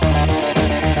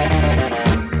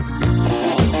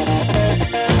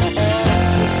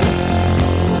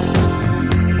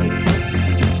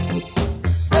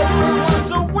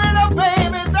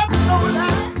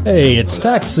Hey, it's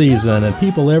tax season, and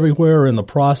people everywhere are in the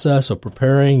process of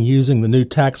preparing using the new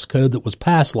tax code that was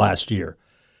passed last year.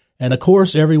 And of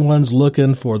course, everyone's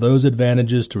looking for those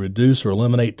advantages to reduce or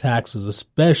eliminate taxes,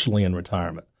 especially in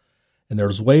retirement. And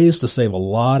there's ways to save a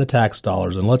lot of tax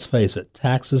dollars, and let's face it,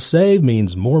 taxes saved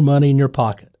means more money in your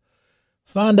pocket.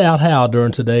 Find out how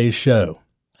during today's show.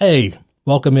 Hey,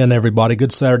 welcome in, everybody.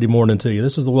 Good Saturday morning to you.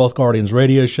 This is the Wealth Guardians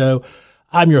radio show.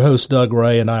 I'm your host, Doug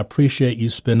Ray, and I appreciate you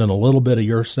spending a little bit of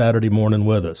your Saturday morning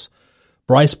with us.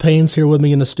 Bryce Payne's here with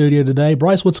me in the studio today.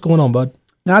 Bryce, what's going on, bud?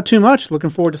 Not too much. Looking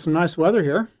forward to some nice weather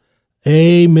here.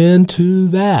 Amen to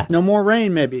that. No more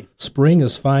rain, maybe. Spring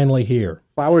is finally here.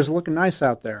 Flowers looking nice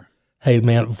out there. Hey,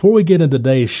 man, before we get into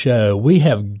today's show, we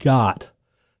have got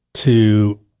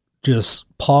to just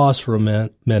pause for a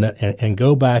minute and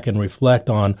go back and reflect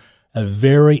on a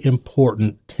very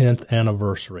important 10th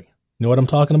anniversary. You know what I'm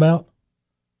talking about?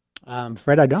 I'm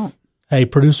afraid I don't. Hey,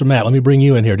 Producer Matt, let me bring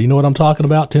you in here. Do you know what I'm talking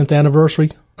about, 10th anniversary?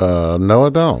 No,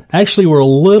 I don't. Actually, we're a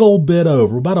little bit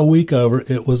over, about a week over.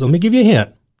 It was, let me give you a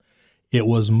hint. It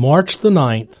was March the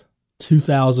 9th,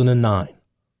 2009.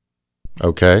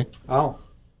 Okay. Oh.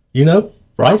 You know,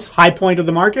 Bryce? High point of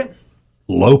the market?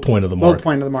 Low point of the market. Low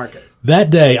point of the market. That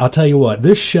day, I'll tell you what,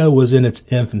 this show was in its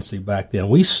infancy back then.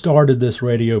 We started this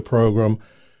radio program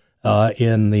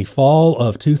in the fall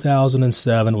of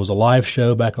 2007. It was a live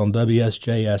show back on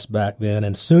WSJS back then.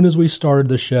 And as soon as we started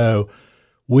the show,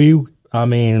 things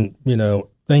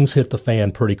hit the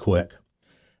fan pretty quick.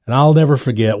 And I'll never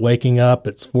forget waking up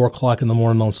at 4 o'clock in the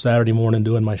morning on Saturday morning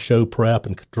doing my show prep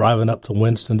and driving up to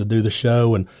Winston to do the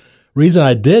show. And the reason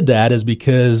I did that is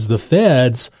because the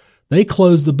feds, they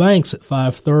closed the banks at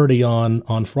 5:30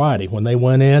 on Friday. When they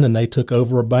went in and they took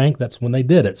over a bank, that's when they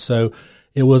did it. So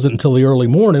it wasn't until the early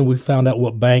morning we found out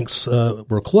what banks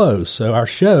were closed. So our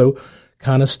show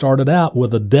kind of started out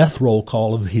with a death roll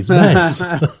call of these banks.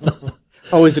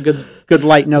 Always a good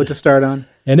light note to start on.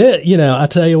 And I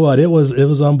tell you what, it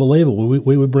was unbelievable.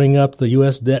 We would bring up the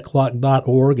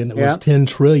usdebtclock.org, and it was 10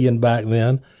 trillion back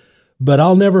then. But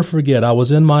I'll never forget, I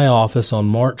was in my office on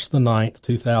March the 9th,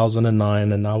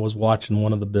 2009, and I was watching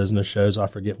one of the business shows. I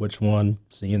forget which one,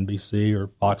 CNBC or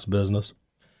Fox Business.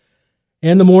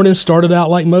 And the morning started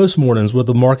out like most mornings, with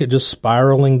the market just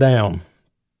spiraling down.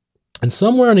 And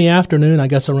somewhere in the afternoon, I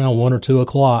guess around 1 or 2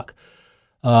 o'clock,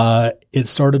 the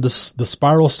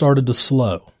spiral started to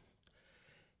slow.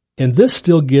 And this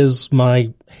still gives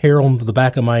my hair on the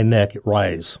back of my neck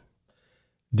rise.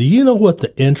 Do you know what the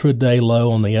intraday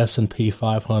low on the S&P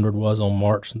 500 was on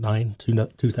March 9,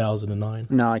 2009?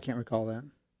 No, I can't recall that.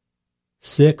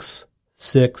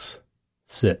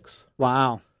 666.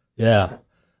 Wow. Yeah.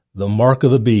 The mark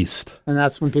of the beast. And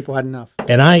that's when people had enough.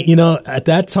 And at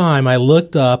that time, I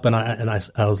looked up and I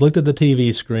looked at the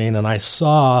TV screen and I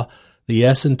saw the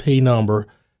S&P number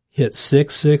hit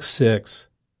 666.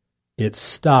 It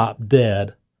stopped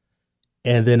dead,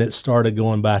 and then it started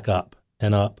going back up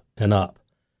and up and up.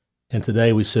 And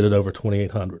today we sit at over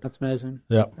 2,800. That's amazing.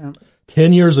 Yep.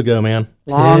 10 years ago, man.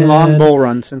 Long bull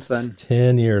run since then.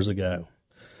 10 years ago.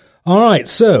 All right,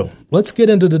 so let's get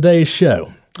into today's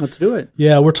show. Let's do it.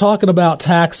 Yeah, we're talking about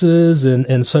taxes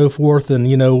and so forth.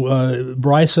 And,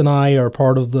 Bryce and I are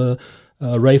part of the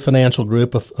Ray Financial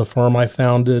Group, a firm I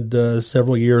founded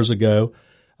several years ago,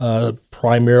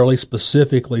 primarily,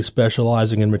 specifically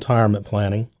specializing in retirement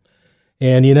planning.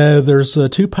 And, there's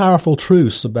two powerful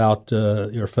truths about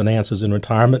your finances in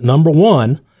retirement. Number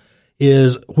one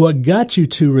is what got you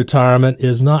to retirement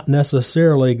is not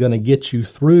necessarily going to get you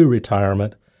through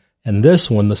retirement. And this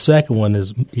one, the second one,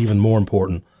 is even more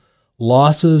important.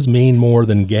 Losses mean more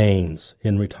than gains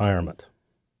in retirement.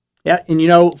 Yeah,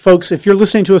 and folks, if you're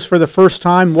listening to us for the first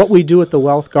time, what we do at the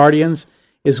Wealth Guardians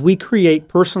is we create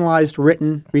personalized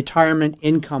written retirement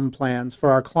income plans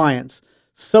for our clients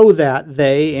so that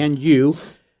they and you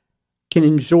can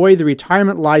enjoy the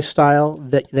retirement lifestyle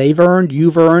that they've earned,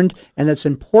 you've earned, and that's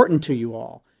important to you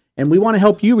all. And we want to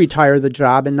help you retire the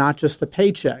job and not just the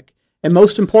paycheck. And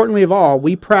most importantly of all,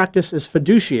 we practice as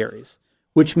fiduciaries,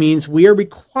 which means we are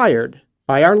required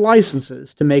by our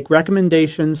licenses to make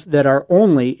recommendations that are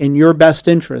only in your best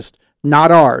interest,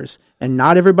 not ours. And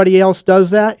not everybody else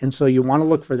does that, and so you want to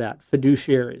look for that,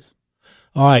 fiduciaries.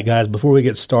 All right, guys, before we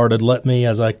get started, let me,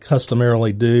 as I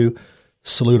customarily do,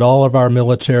 salute all of our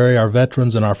military, our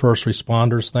veterans, and our first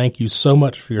responders. Thank you so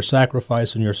much for your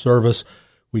sacrifice and your service.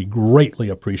 We greatly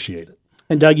appreciate it.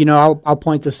 And Doug, I'll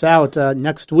point this out.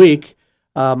 Next week,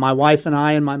 my wife and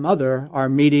I and my mother are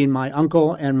meeting my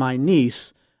uncle and my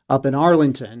niece up in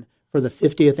Arlington for the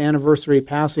 50th anniversary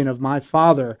passing of my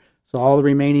father. So all the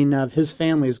remaining of his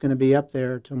family is going to be up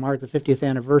there to mark the 50th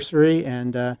anniversary,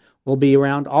 and we'll be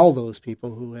around all those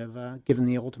people who have given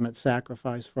the ultimate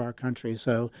sacrifice for our country.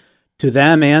 So to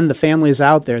them and the families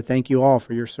out there, thank you all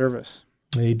for your service.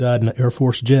 He died in an Air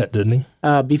Force jet, didn't he?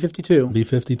 B-52.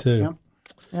 B-52.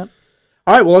 Yep.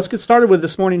 All right, well, let's get started with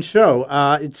this morning's show.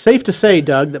 It's safe to say,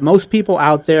 Doug, that most people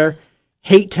out there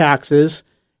hate taxes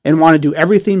and want to do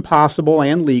everything possible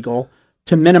and legal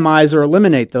to minimize or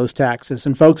eliminate those taxes.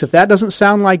 And folks, if that doesn't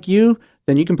sound like you,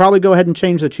 then you can probably go ahead and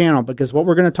change the channel, because what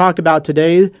we're going to talk about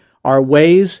today are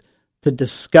ways to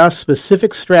discuss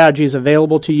specific strategies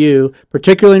available to you,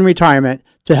 particularly in retirement,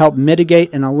 to help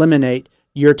mitigate and eliminate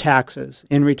your taxes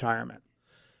in retirement.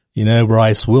 You know,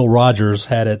 Bryce, Will Rogers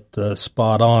had it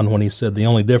spot on when he said the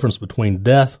only difference between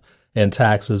death and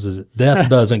taxes is that death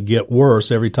doesn't get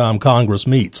worse every time Congress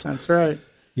meets. That's right.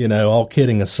 You know, all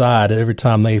kidding aside, every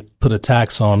time they put a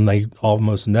tax on, they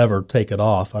almost never take it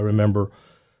off. I remember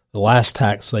the last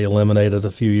tax they eliminated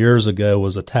a few years ago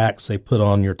was a tax they put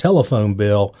on your telephone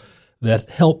bill that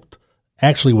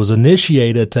was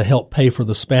initiated to help pay for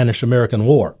the Spanish-American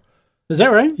War. Is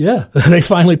that right? Yeah. They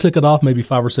finally took it off maybe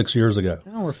 5 or 6 years ago.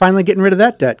 Oh, we're finally getting rid of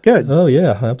that debt. Good. Oh,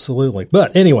 yeah, absolutely.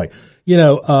 But anyway,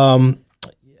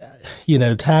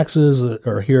 taxes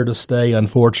are here to stay,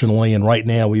 unfortunately, and right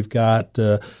now we've got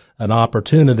an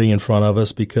opportunity in front of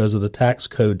us because of the tax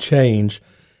code change,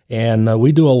 and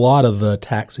we do a lot of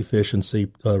tax efficiency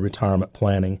retirement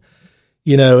planning.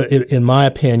 You know, in my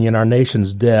opinion, our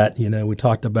nation's debt, we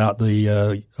talked about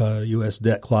the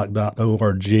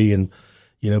usdebtclock.org, and,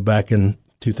 back in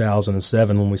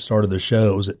 2007 when we started the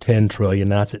show, it was at $10 trillion.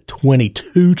 Now it's at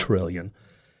 $22 trillion.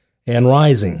 And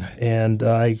rising. And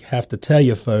I have to tell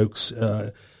you, folks,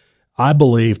 I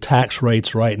believe tax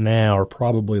rates right now are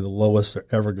probably the lowest they're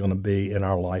ever going to be in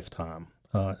our lifetime.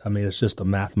 It's just a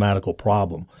mathematical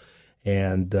problem.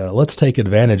 And let's take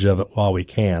advantage of it while we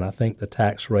can. I think the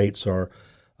tax rates are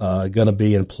going to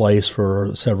be in place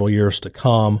for several years to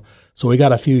come. So we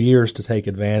got a few years to take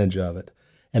advantage of it.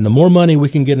 And the more money we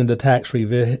can get into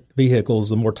tax-free vehicles,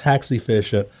 the more tax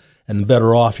efficient and the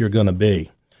better off you're going to be.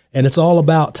 And it's all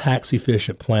about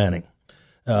tax-efficient planning.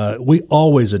 We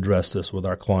always address this with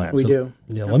our clients. We do.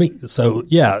 Let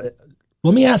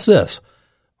me ask this.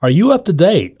 Are you up to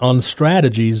date on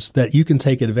strategies that you can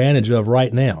take advantage of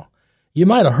right now? You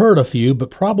might have heard a few,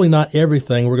 but probably not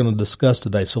everything we're going to discuss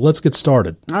today. So let's get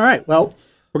started. All right. Well,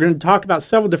 we're going to talk about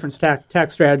several different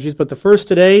tax strategies, but the first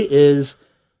today is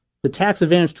the tax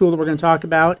advantage tool that we're going to talk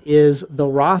about is the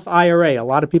Roth IRA. A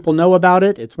lot of people know about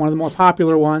it. It's one of the more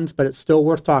popular ones, but it's still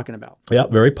worth talking about. Yeah,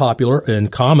 very popular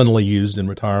and commonly used in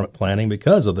retirement planning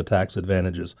because of the tax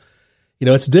advantages.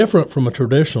 It's different from a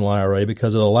traditional IRA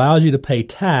because it allows you to pay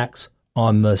tax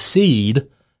on the seed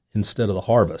instead of the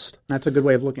harvest. That's a good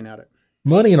way of looking at it.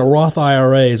 Money in a Roth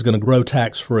IRA is going to grow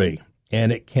tax-free,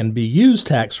 and it can be used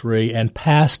tax-free and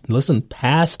passed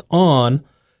on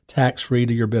tax-free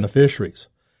to your beneficiaries.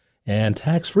 And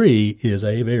tax-free is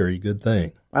a very good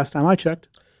thing. Last time I checked.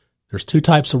 There's two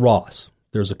types of Roths.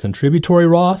 There's a contributory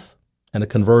Roth and a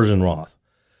conversion Roth.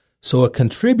 So a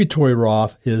contributory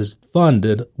Roth is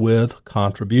funded with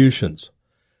contributions.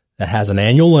 That has an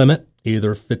annual limit,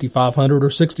 either $5,500 or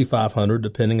 $6,500,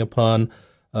 depending upon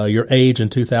your age in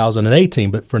 2018.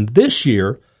 But for this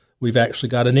year, we've actually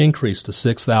got an increase to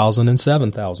 $6,000 and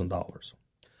 $7,000.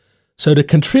 So to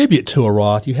contribute to a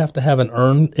Roth, you have to have an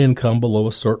earned income below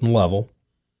a certain level,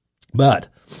 but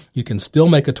you can still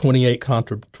make a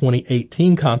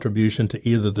 2018 contribution to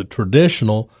either the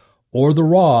traditional or the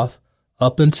Roth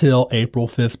up until April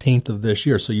 15th of this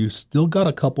year. So you still got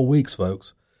a couple weeks,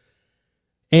 folks.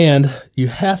 And you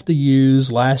have to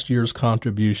use last year's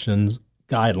contributions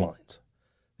guidelines.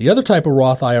 The other type of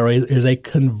Roth IRA is a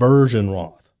conversion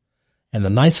Roth. And the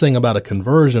nice thing about a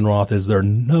conversion Roth is there are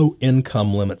no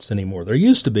income limits anymore. There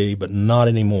used to be, but not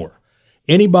anymore.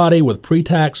 Anybody with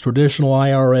pre-tax traditional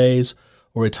IRAs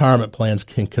or retirement plans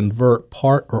can convert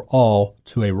part or all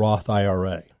to a Roth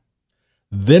IRA.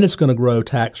 Then it's going to grow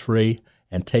tax-free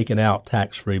and taken out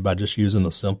tax-free by just using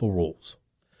the simple rules.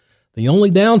 The only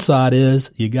downside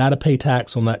is you got to pay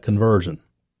tax on that conversion.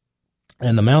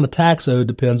 And the amount of tax owed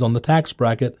depends on the tax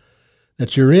bracket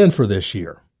that you're in for this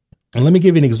year. And let me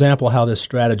give you an example of how this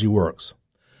strategy works.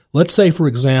 Let's say, for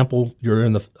example, you're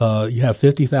in you have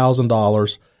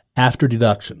 $50,000 after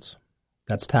deductions.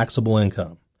 That's taxable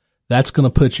income. That's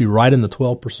going to put you right in the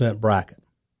 12% bracket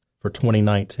for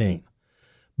 2019.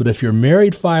 But if you're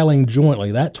married filing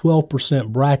jointly, that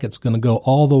 12% bracket's going to go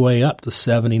all the way up to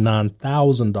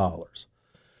 $79,000.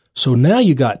 So now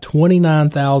you got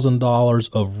 $29,000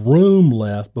 of room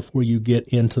left before you get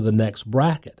into the next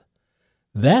bracket.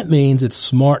 That means it's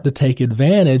smart to take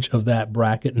advantage of that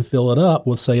bracket and fill it up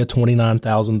with, say, a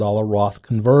 $29,000 Roth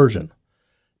conversion.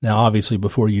 Now, obviously,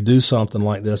 before you do something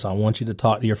like this, I want you to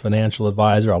talk to your financial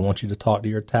advisor. I want you to talk to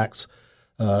your tax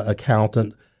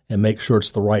accountant and make sure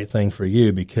it's the right thing for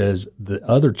you, because the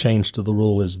other change to the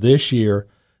rule is this year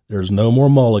there's no more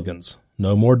mulligans,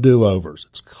 no more do-overs.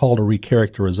 It's called a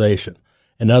recharacterization.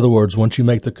 In other words, once you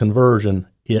make the conversion,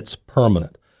 it's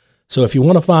permanent. So if you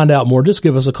want to find out more, just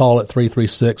give us a call at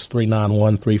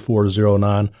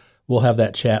 336-391-3409. We'll have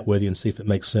that chat with you and see if it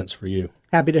makes sense for you.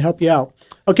 Happy to help you out.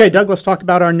 Okay, Doug, let's talk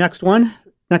about our next one,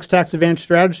 next tax advantage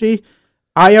strategy,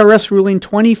 IRS ruling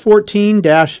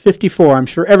 2014-54. I'm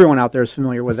sure everyone out there is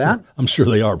familiar with that. I'm sure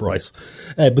they are, Bryce.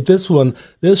 But this rule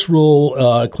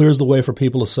clears the way for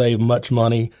people to save much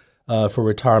money for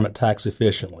retirement tax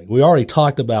efficiently. We already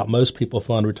talked about most people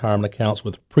fund retirement accounts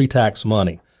with pre-tax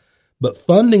money, but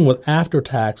funding with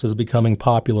after-tax is becoming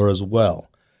popular as well.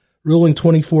 Ruling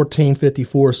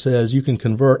 2014-54 says you can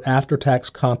convert after-tax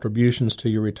contributions to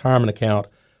your retirement account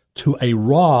to a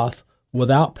Roth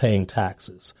without paying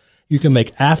taxes. You can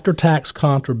make after-tax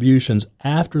contributions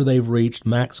after they've reached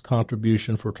max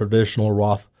contribution for traditional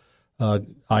Roth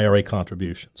IRA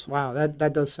contributions. Wow,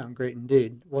 that does sound great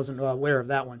indeed. Wasn't aware of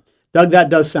that one. Doug, that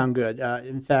does sound good.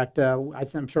 In fact,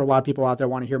 I'm sure a lot of people out there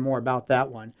want to hear more about that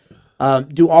one.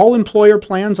 Do all employer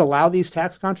plans allow these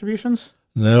tax contributions?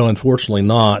 No, unfortunately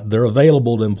not. They're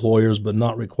available to employers, but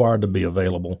not required to be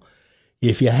available.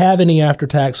 If you have any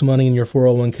after-tax money in your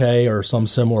 401k or some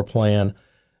similar plan,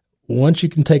 once you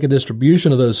can take a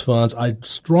distribution of those funds, I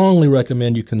strongly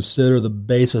recommend you consider the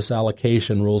basis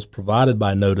allocation rules provided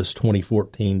by Notice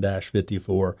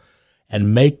 2014-54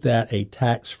 and make that a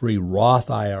tax-free Roth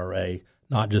IRA,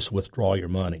 not just withdraw your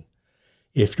money.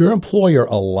 If your employer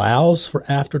allows for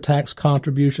after-tax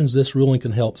contributions, this ruling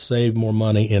can help save more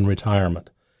money in retirement.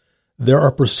 There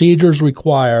are procedures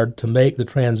required to make the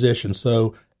transition,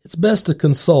 so it's best to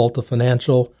consult a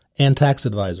financial and tax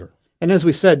advisor. And as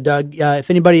we said, Doug, if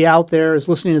anybody out there is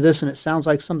listening to this and it sounds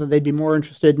like something they'd be more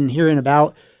interested in hearing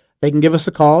about, they can give us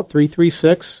a call at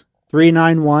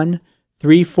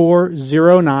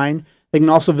 336-391-3409. They can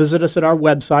also visit us at our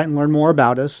website and learn more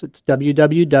about us. It's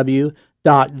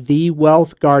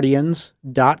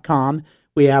www.thewealthguardians.com.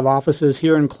 We have offices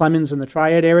here in Clemens in the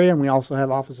Triad area, and we also have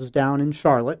offices down in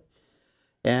Charlotte.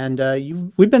 And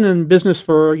you've been in business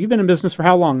for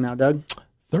how long now, Doug?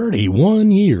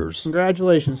 31 years.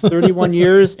 Congratulations, 31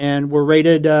 years, and we're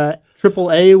rated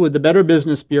AAA with the Better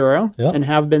Business Bureau, and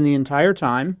have been the entire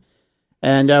time.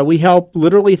 And we help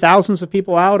literally thousands of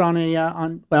people out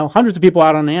hundreds of people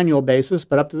out on an annual basis,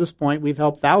 but up to this point, we've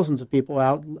helped thousands of people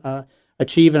out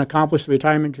achieve and accomplish the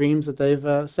retirement dreams that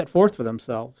they've set forth for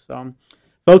themselves. So,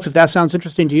 folks, if that sounds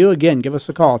interesting to you, again, give us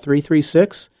a call,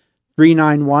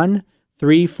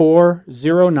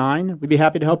 336-391-3409. We'd be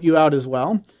happy to help you out as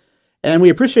well. And we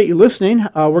appreciate you listening.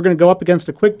 We're going to go up against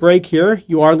a quick break here.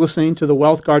 You are listening to the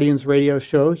Wealth Guardians radio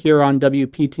show here on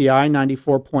WPTI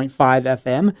 94.5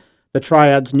 FM, the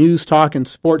Triad's news, talk, and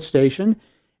sports station.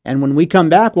 And when we come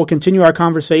back, we'll continue our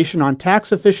conversation on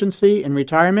tax efficiency in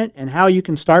retirement and how you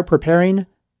can start preparing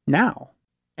now.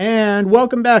 And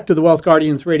welcome back to the Wealth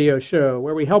Guardians radio show,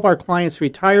 where we help our clients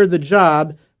retire the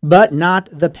job, but not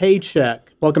the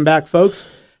paycheck. Welcome back, folks.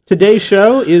 Today's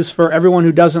show is for everyone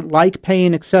who doesn't like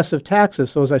paying excessive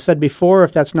taxes. So as I said before,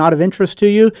 if that's not of interest to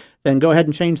you, then go ahead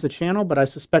and change the channel. But I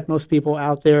suspect most people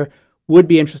out there would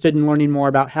be interested in learning more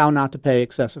about how not to pay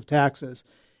excessive taxes.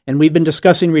 And we've been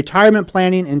discussing retirement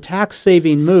planning and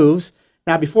tax-saving moves.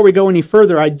 Now, before we go any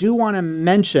further, I do want to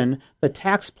mention the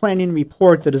tax planning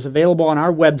report that is available on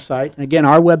our website. And again,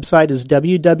 our website is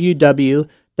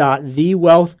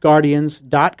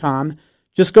www.thewealthguardians.com.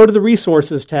 Just go to the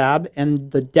resources tab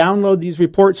and download these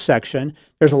reports section.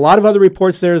 There's a lot of other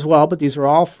reports there as well, but these are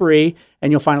all free,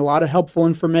 and you'll find a lot of helpful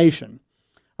information.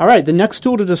 All right, the next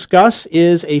tool to discuss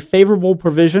is a favorable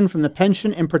provision from the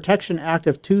Pension and Protection Act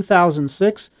of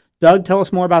 2006. Doug, tell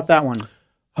us more about that one.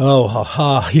 Oh,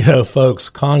 folks,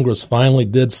 Congress finally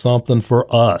did something for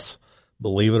us,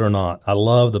 believe it or not. I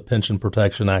love the Pension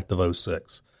Protection Act of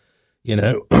 2006.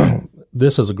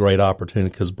 This is a great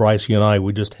opportunity because Bryce, you and I,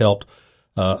 we just helped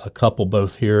a couple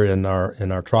both here in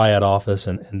our Triad office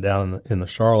and down in the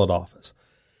Charlotte office.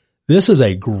 This is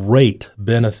a great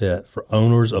benefit for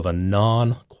owners of a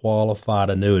non-qualified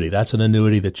annuity. That's an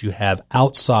annuity that you have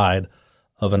outside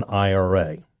of an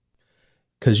IRA.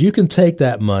 Because you can take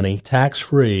that money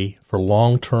tax-free for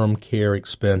long-term care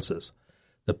expenses.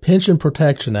 The Pension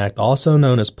Protection Act, also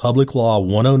known as Public Law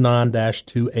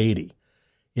 109-280,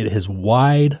 it has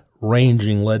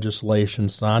wide-ranging legislation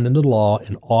signed into law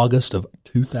in August of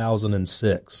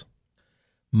 2006.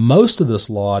 Most of this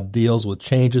law deals with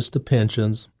changes to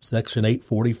pensions. Section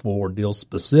 844 deals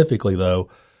specifically, though,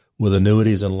 with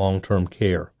annuities and long-term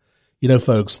care. You know,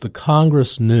 folks, the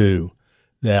Congress knew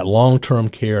that long-term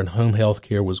care and home health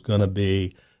care was going to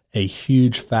be a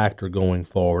huge factor going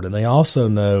forward. And they also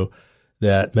know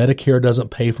that Medicare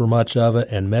doesn't pay for much of it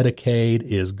and Medicaid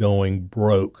is going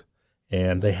broke.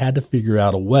 And they had to figure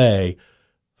out a way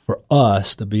for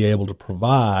us to be able to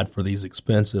provide for these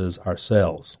expenses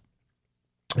ourselves.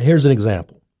 Here's an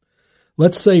example.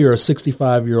 Let's say you're a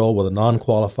 65-year-old with a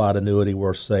non-qualified annuity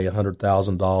worth, say,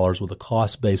 $100,000 with a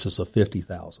cost basis of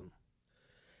 $50,000.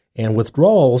 And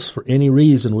withdrawals for any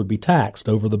reason would be taxed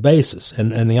over the basis.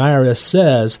 And the IRS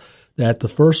says that the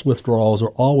first withdrawals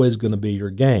are always going to be your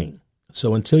gain.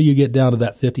 So until you get down to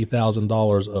that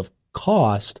 $50,000 of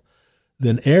cost,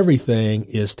 then everything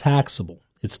is taxable.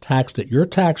 It's taxed at your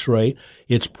tax rate.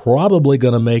 It's probably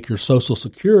going to make your Social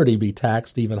Security be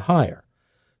taxed even higher.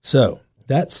 So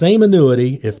that same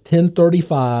annuity, if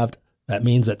 1035, that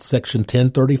means that Section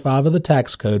 1035 of the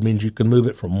tax code means you can move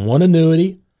it from one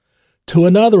annuity to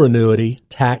another annuity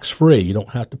tax-free. You don't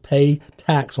have to pay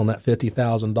tax on that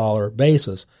 $50,000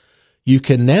 basis. You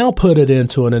can now put it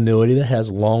into an annuity that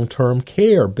has long-term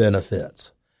care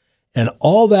benefits. And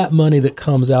all that money that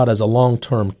comes out as a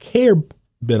long-term care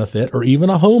benefit or even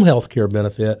a home health care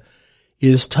benefit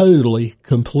is totally,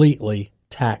 completely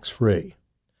tax-free.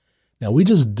 Now, we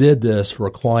just did this for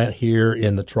a client here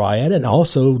in the Triad and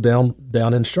also down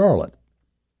in Charlotte.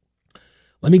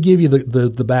 Let me give you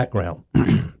the background.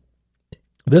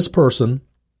 This person,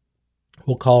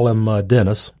 we'll call him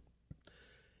Dennis.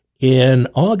 In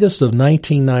August of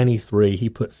 1993, he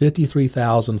put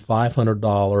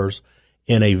 $53,500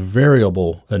 in a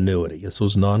variable annuity. This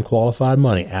was non-qualified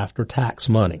money, after-tax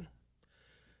money.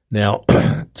 Now,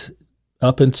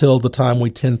 up until the time we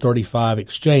 1035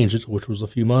 exchanged it, which was a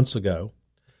few months ago,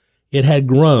 it had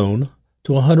grown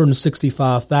to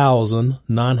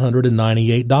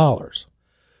 $165,998.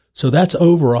 So that's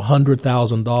over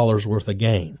 $100,000 worth of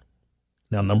gain.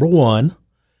 Now, number one,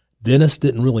 Dennis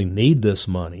didn't really need this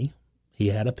money. He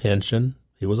had a pension.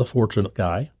 He was a fortunate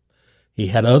guy. He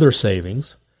had other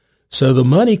savings. So the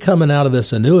money coming out of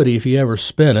this annuity, if he ever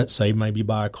spent it, say maybe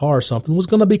buy a car or something, was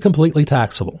going to be completely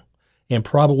taxable and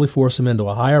probably force him into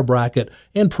a higher bracket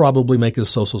and probably make his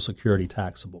Social Security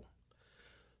taxable.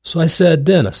 So I said,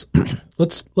 Dennis,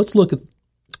 let's look at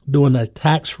doing a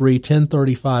tax-free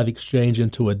 1035 exchange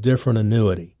into a different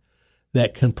annuity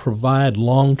that can provide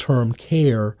long-term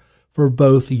care for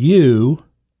both you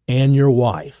and your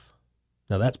wife.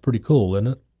 Now, that's pretty cool, isn't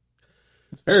it?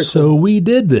 Very so cool. We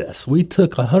did this. We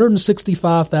took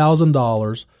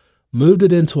 $165,000, moved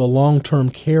it into a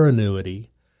long-term care annuity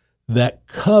that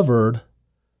covered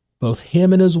both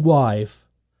him and his wife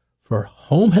for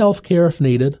home health care if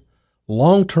needed,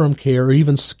 long-term care, or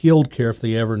even skilled care if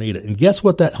they ever need it. And guess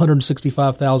what that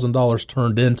 $165,000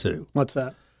 turned into? What's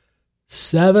that?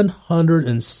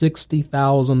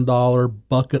 $760,000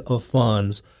 bucket of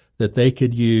funds that they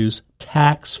could use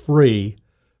tax-free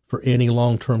for any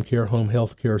long-term care, home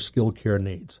health care, skilled care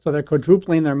needs. So they're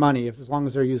quadrupling their money as long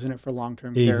as they're using it for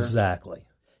long-term care. Exactly.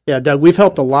 Yeah, Doug, we've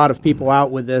helped a lot of people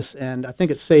out with this, and I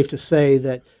think it's safe to say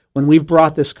that when we've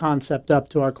brought this concept up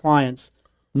to our clients,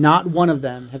 not one of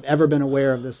them have ever been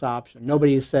aware of this option.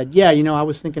 Nobody has said, yeah, I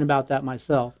was thinking about that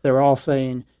myself. They were all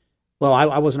saying, well,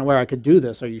 I wasn't aware I could do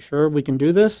this. Are you sure we can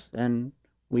do this? And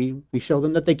we show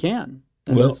them that they can.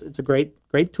 And well, it's a great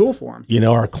tool for them.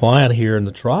 Our client here in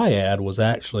the Triad was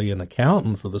actually an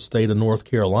accountant for the state of North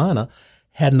Carolina,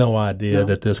 had no idea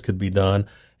that this could be done,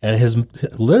 and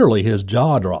his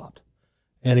jaw dropped.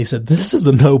 And he said, this is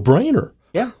a no-brainer.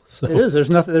 Yeah, so. It is.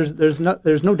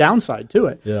 There's no downside to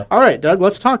it. Yeah. All right, Doug,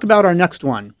 let's talk about our next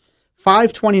one,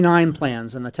 529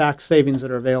 plans and the tax savings that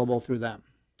are available through them.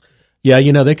 Yeah,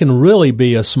 they can really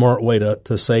be a smart way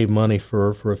to save money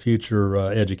for a future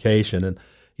education. And,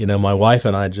 my wife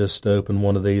and I just opened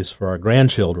one of these for our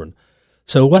grandchildren.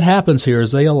 So what happens here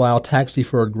is they allow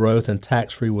tax-deferred growth and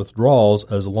tax-free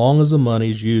withdrawals as long as the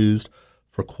money is used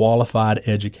for qualified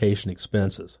education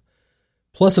expenses.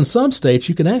 Plus, in some states,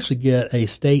 you can actually get a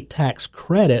state tax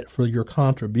credit for your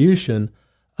contribution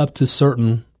up to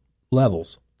certain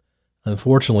levels.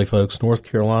 Unfortunately, folks, North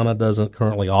Carolina doesn't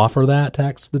currently offer that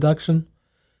tax deduction,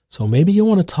 so maybe you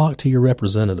want to talk to your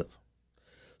representative.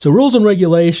 So rules and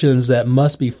regulations that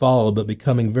must be followed, but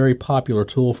becoming a very popular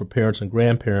tool for parents and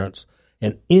grandparents,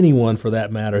 and anyone for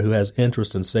that matter who has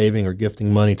interest in saving or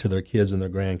gifting money to their kids and their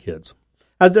grandkids.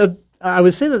 I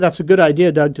would say that that's a good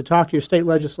idea, Doug, to talk to your state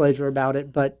legislature about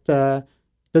it, but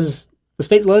does the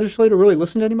state legislature really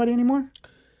listen to anybody anymore?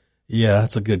 Yeah,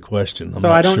 that's a good question.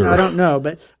 I don't know,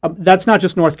 but that's not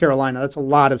just North Carolina. That's a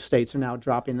lot of states are now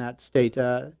dropping that state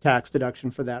tax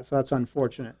deduction for that. So that's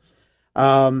unfortunate.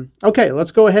 Okay,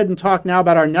 let's go ahead and talk now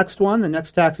about our next one, the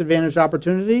next tax advantage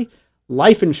opportunity,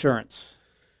 life insurance.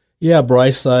 Yeah,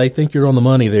 Bryce, I think you're on the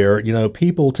money there. You know,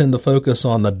 people tend to focus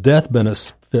on the death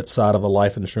benefit side of a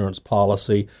life insurance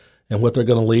policy and what they're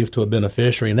going to leave to a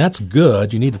beneficiary, and that's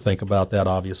good. You need to think about that,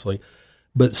 obviously.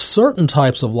 But certain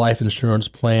types of life insurance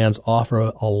plans offer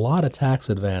a lot of tax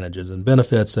advantages and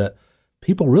benefits that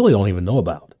people really don't even know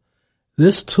about.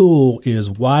 This tool is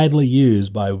widely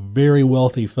used by very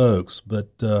wealthy folks, but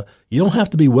you don't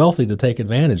have to be wealthy to take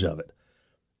advantage of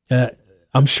it.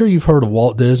 I'm sure you've heard of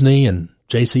Walt Disney and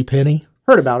J.C. Penney.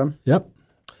 Heard about them. Yep.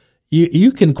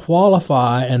 You can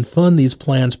qualify and fund these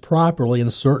plans properly in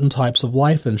certain types of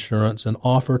life insurance and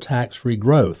offer tax-free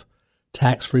growth,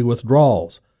 tax-free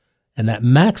withdrawals, and that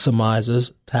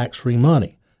maximizes tax-free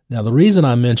money. Now, the reason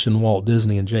I mentioned Walt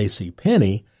Disney and J.C.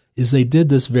 Penney is they did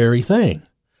this very thing.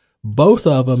 Both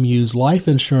of them use life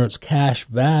insurance cash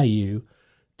value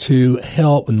to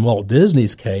help, in Walt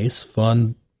Disney's case,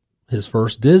 fund his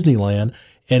first Disneyland,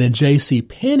 and in J.C.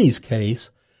 Penney's case,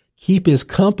 keep his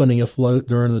company afloat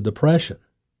during the Depression.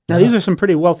 Now, these are some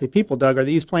pretty wealthy people, Doug. Are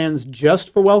these plans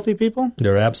just for wealthy people?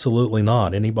 They're absolutely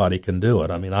not. Anybody can do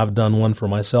it. I mean, I've done one for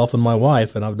myself and my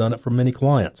wife, and I've done it for many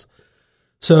clients.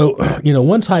 So,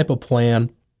 one type of plan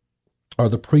are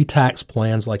the pre-tax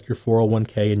plans like your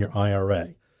 401k and your IRA.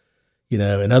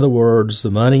 In other words,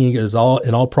 the money is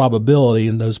in all probability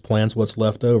in those plans, what's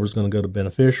left over is going to go to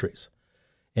beneficiaries.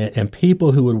 And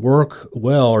people who would work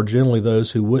well are generally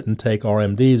those who wouldn't take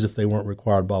RMDs if they weren't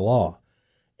required by law.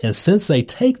 And since they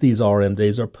take these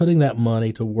RMDs, they're putting that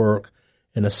money to work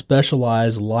in a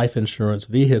specialized life insurance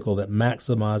vehicle that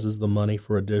maximizes the money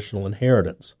for additional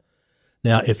inheritance.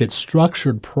 Now, if it's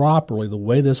structured properly, the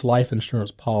way this life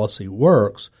insurance policy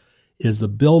works is the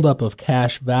buildup of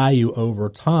cash value over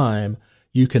time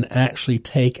you can actually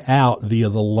take out via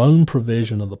the loan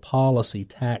provision of the policy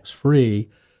tax-free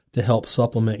to help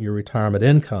supplement your retirement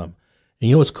income. And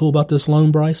you know what's cool about this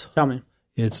loan, Bryce? Tell me.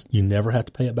 It's you never have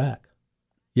to pay it back.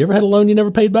 You ever had a loan you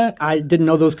never paid back? I didn't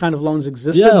know those kind of loans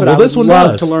existed, but I this would one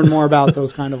love does. to learn more about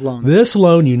those kind of loans. This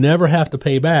loan you never have to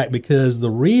pay back because the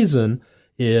reason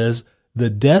is the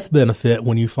death benefit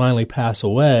when you finally pass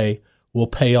away will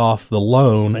pay off the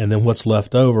loan, and then what's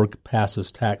left over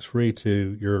passes tax-free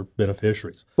to your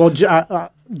beneficiaries. Well,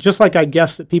 just like I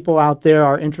guess that people out there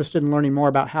are interested in learning more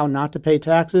about how not to pay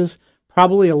taxes,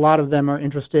 probably a lot of them are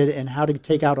interested in how to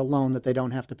take out a loan that they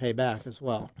don't have to pay back as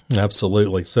well.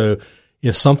 Absolutely. So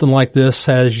if something like this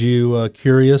has you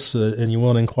curious and you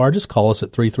want to inquire, just call us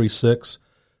at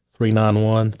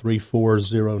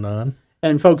 336-391-3409.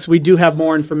 And folks, we do have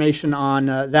more information on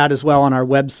that as well on our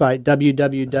website,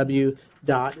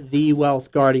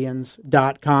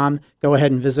 www.thewealthguardians.com. Go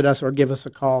ahead and visit us or give us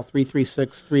a call,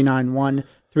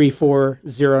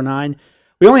 336-391-3409.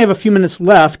 We only have a few minutes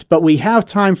left, but we have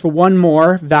time for one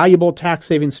more valuable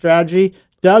tax-saving strategy.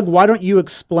 Doug, why don't you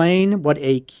explain what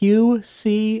a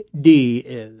QCD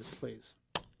is, please?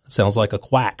 Sounds like a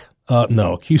quack.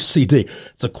 No, QCD.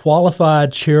 It's a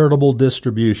qualified charitable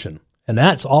distribution. And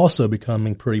that's also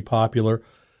becoming pretty popular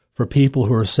for people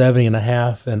who are 70 and a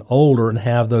half and older and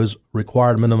have those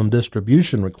required minimum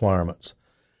distribution requirements.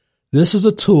 This is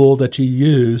a tool that you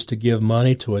use to give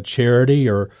money to a charity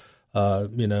or,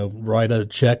 write a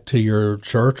check to your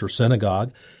church or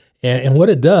synagogue. And what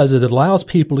it does is it allows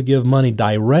people to give money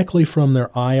directly from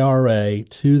their IRA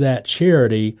to that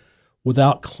charity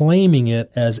without claiming it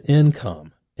as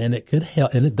income. And it could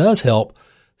help, and it does help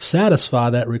satisfy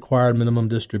that required minimum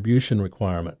distribution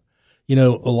requirement. A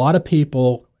lot of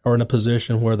people are in a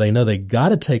position where they know they got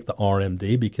to take the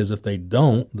RMD because if they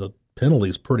don't, the penalty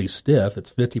is pretty stiff.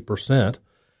 It's 50%,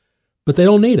 but they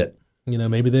don't need it.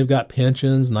 Maybe they've got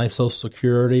pensions, nice Social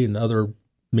Security, and other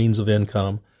means of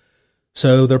income,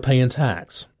 so they're paying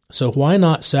tax. So why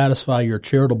not satisfy your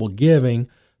charitable giving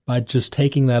by just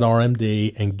taking that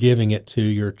RMD and giving it to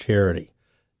your charity?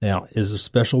 Now, is a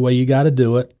special way you got to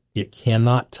do it. It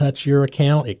cannot touch your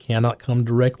account. It cannot come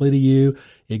directly to you.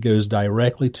 It goes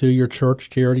directly to your church,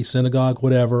 charity, synagogue,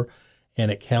 whatever,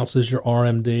 and it counts as your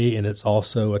RMD, and it's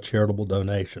also a charitable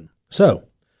donation. So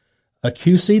a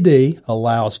QCD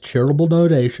allows charitable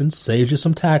donations, saves you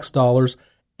some tax dollars,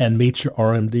 and meets your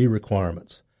RMD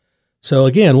requirements. So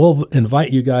again, we'll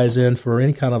invite you guys in for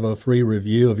any kind of a free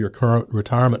review of your current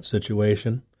retirement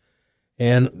situation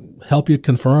and help you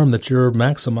confirm that you're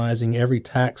maximizing every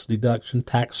tax deduction,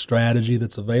 tax strategy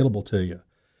that's available to you.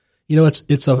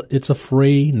 It's a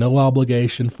free, no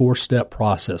obligation, 4-step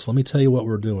process. Let me tell you what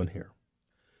we're doing here.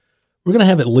 We're going to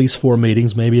have at least 4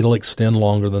 meetings. Maybe it'll extend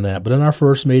longer than that. But in our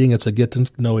first meeting, it's a get to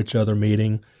know each other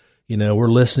meeting. You know, we're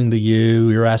listening to you.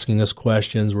 You're asking us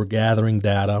questions. We're gathering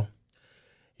data.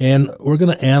 And we're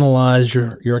going to analyze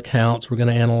your accounts. We're going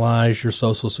to analyze your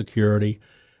Social Security.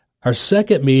 Our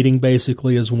second meeting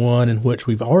basically is one in which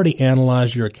we've already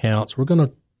analyzed your accounts. We're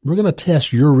going to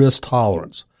test your risk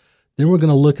tolerance. Then we're going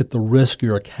to look at the risk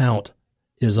your account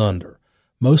is under.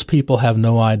 Most people have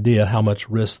no idea how much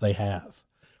risk they have.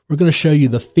 We're going to show you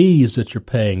the fees that you're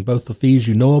paying, both the fees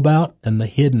you know about and the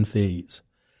hidden fees.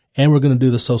 And we're going to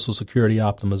do the Social Security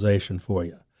optimization for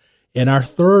you. In our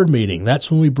third meeting,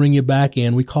 that's when we bring you back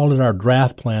in. We call it our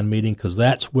draft plan meeting because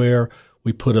that's where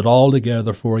we put it all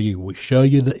together for you. We show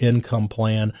you the income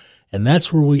plan, and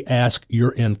that's where we ask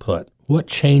your input. What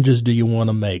changes do you want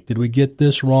to make? Did we get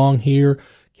this wrong here?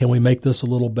 Can we make this a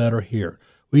little better here?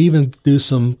 We even do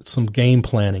some game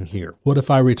planning here. What if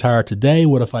I retire today?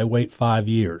 What if I wait 5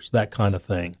 years? That kind of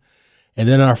thing. And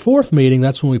then in our fourth meeting,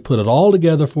 that's when we put it all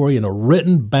together for you in a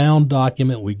written, bound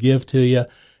document we give to you.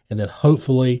 And then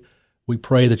hopefully we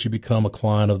pray that you become a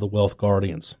client of the Wealth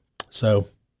Guardians. So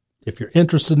if you're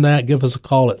interested in that, give us a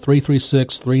call at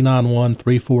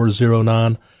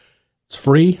 336-391-3409. It's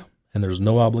free and there's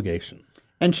no obligation.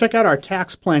 And check out our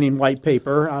tax planning white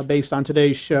paper based on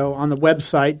today's show on the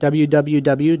website,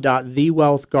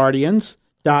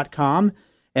 www.thewealthguardians.com.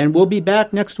 And we'll be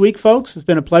back next week, folks. It's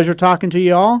been a pleasure talking to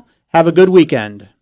you all. Have a good weekend.